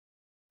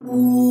This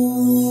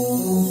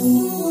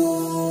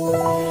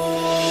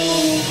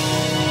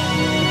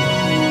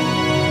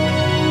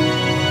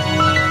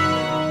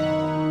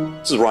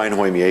is Ryan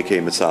Hoyme, aka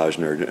Massage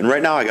Nerd, and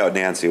right now I got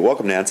Nancy.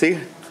 Welcome, Nancy.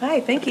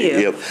 Hi, thank you.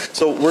 Yep.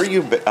 So, where are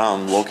you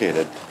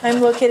located? I'm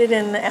located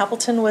in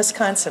Appleton,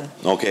 Wisconsin.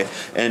 Okay,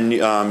 and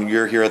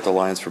you're here at the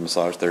Alliance for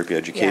Massage Therapy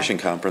Education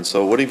Yeah. Conference.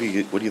 So, what do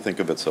you think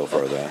of it so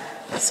far? Then,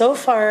 So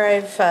far,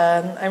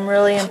 I'm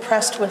really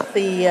impressed with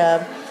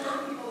the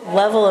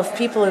level of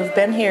people who've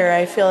been here.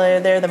 I feel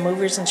they're the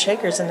movers and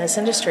shakers in this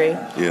industry.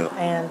 Yeah.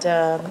 And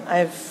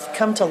I've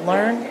come to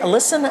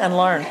listen and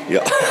learn.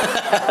 Yeah,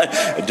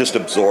 just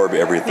absorb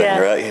everything, Yeah.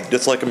 right?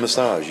 Just like a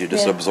massage, you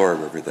just Yeah.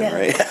 absorb everything, Yeah.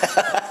 right?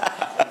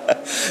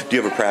 Do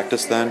you have a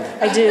practice then?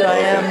 I do. I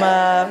Okay. am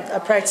a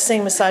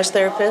practicing massage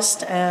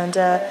therapist, and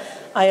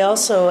I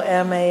also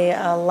am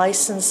a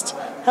licensed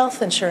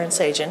health insurance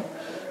agent.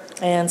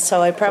 And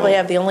so I probably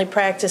have the only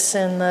practice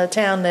in the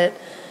town that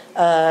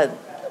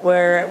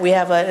where we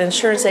have an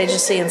insurance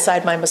agency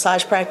inside my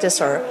massage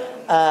practice, or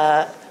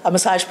a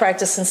massage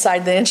practice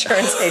inside the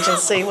insurance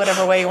agency,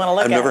 whatever way you want to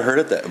look at it. I've never heard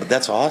of that, but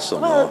that's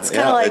awesome. Well, it's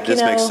kinda like, it just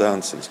you know, makes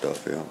sense and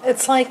stuff. Yeah.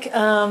 It's like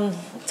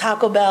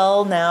Taco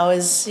Bell now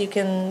is you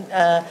can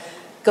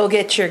go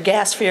get your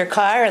gas for your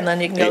car, and then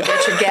you can go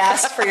get your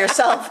gas for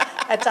yourself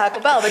at Taco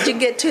Bell. But you can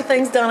get two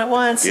things done at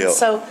once. Yeah. And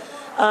so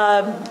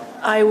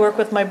I work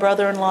with my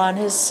brother-in-law in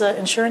his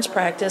insurance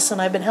practice, and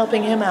I've been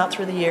helping him out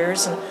through the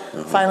years, and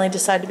finally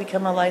decided to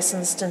become a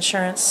licensed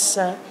insurance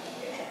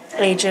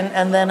agent,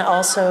 and then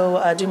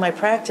also do my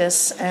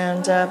practice.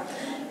 And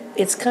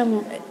it's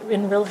come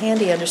in real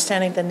handy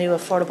understanding the new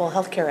Affordable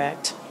Health Care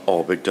Act.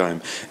 Oh, big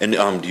time. And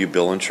do you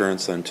bill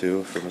insurance then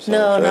too for massage?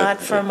 No, not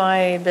for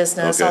my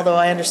business, Okay. although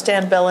I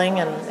understand billing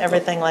and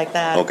everything like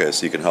that. Okay,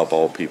 so you can help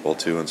all people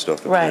too and stuff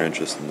if Right. you're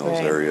interested in those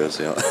Right. areas.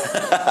 Yeah.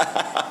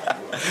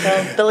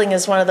 Well, billing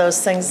is one of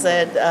those things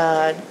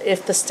that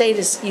if the state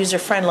is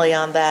user-friendly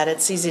on that,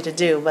 it's easy to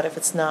do, but if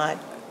it's not,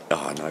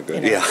 Oh, not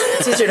good. you know, Yeah.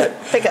 it's easier to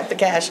pick up the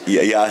cash.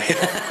 Yeah, yeah.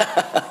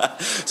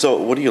 So,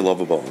 what do you love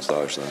about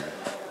massage then?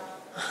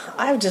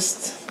 I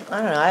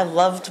don't know, I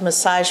loved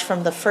massage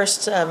from the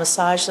first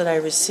massage that I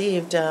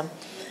received.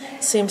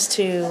 Seems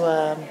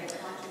to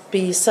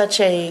be such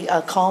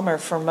a calmer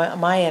for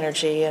my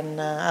energy,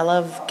 and I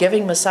love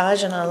giving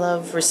massage and I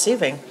love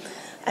receiving.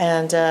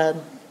 And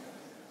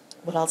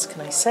what else can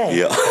I say?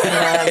 Yeah, You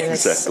know, I mean,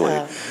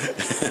 exactly.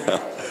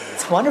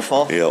 It's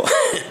wonderful. Yeah.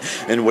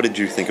 And what did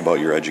you think about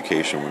your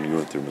education when you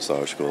went through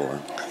massage school?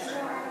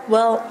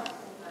 Well,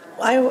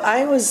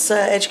 I was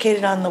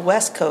educated on the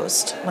West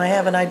Coast, and I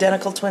have an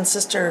identical twin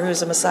sister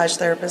who's a massage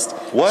therapist.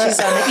 What? She's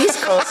on the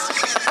East Coast.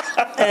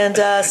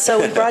 And so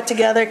we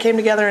came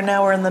together, and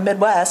now we're in the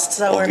Midwest,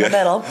 so we're in the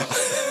middle.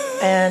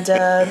 And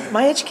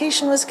my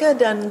education was good,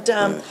 and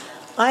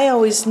I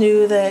always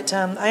knew that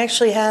I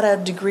actually had a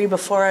degree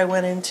before I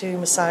went into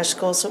massage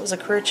school, so it was a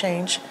career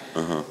change.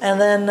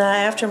 And then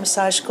after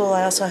massage school,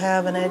 I also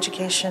have an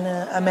education,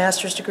 a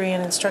master's degree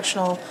in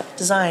instructional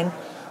design,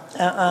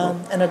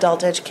 and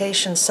adult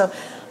education. So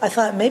I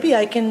thought maybe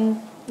I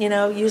can,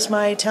 use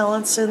my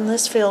talents in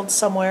this field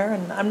somewhere,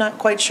 and I'm not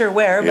quite sure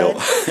where. Yeah.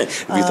 But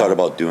Have you thought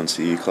about doing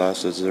CE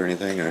classes or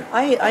anything? Or?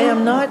 I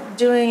am not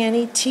doing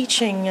any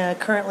teaching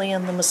currently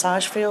in the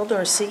massage field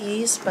or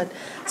CEs,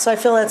 so I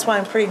feel that's why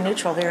I'm pretty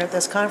neutral here at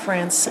this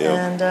conference. Yeah.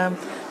 And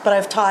but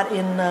I've taught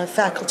in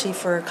faculty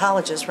for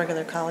colleges,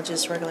 regular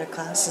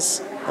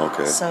classes.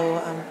 Okay.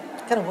 So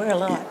gotta wear a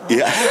lot.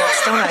 Yeah.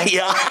 Hats, don't I?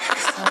 Yeah.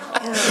 So,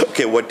 yeah.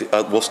 Okay,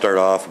 we'll start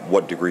off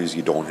what degrees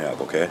you don't have,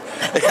 okay?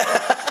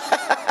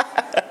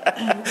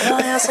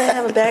 Well, I also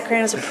have a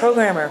background as a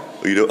programmer.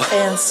 You do?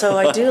 And so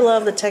I do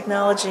love the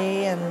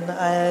technology, and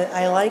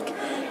I like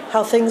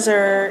how things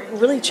are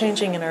really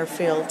changing in our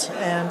field.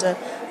 And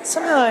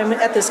somehow I'm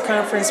at this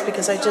conference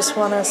because I just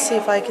want to see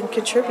if I can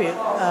contribute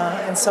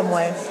in some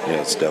way.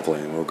 Yes,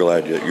 definitely. We're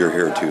glad you're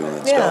here too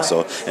and Yeah.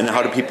 stuff. So, and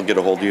how do people get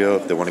a hold of you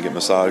if they want to get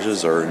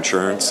massages or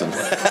insurance? And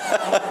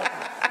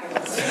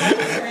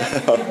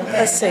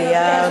Let's see.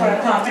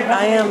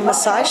 I am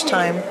Massage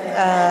Time,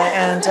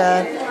 and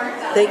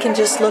they can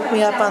just look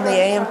me up on the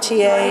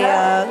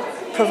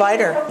AMTA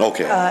provider.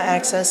 Okay.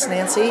 Access,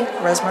 Nancy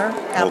Rezmer,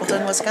 Appleton,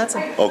 Okay.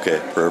 Wisconsin. Okay,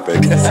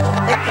 perfect.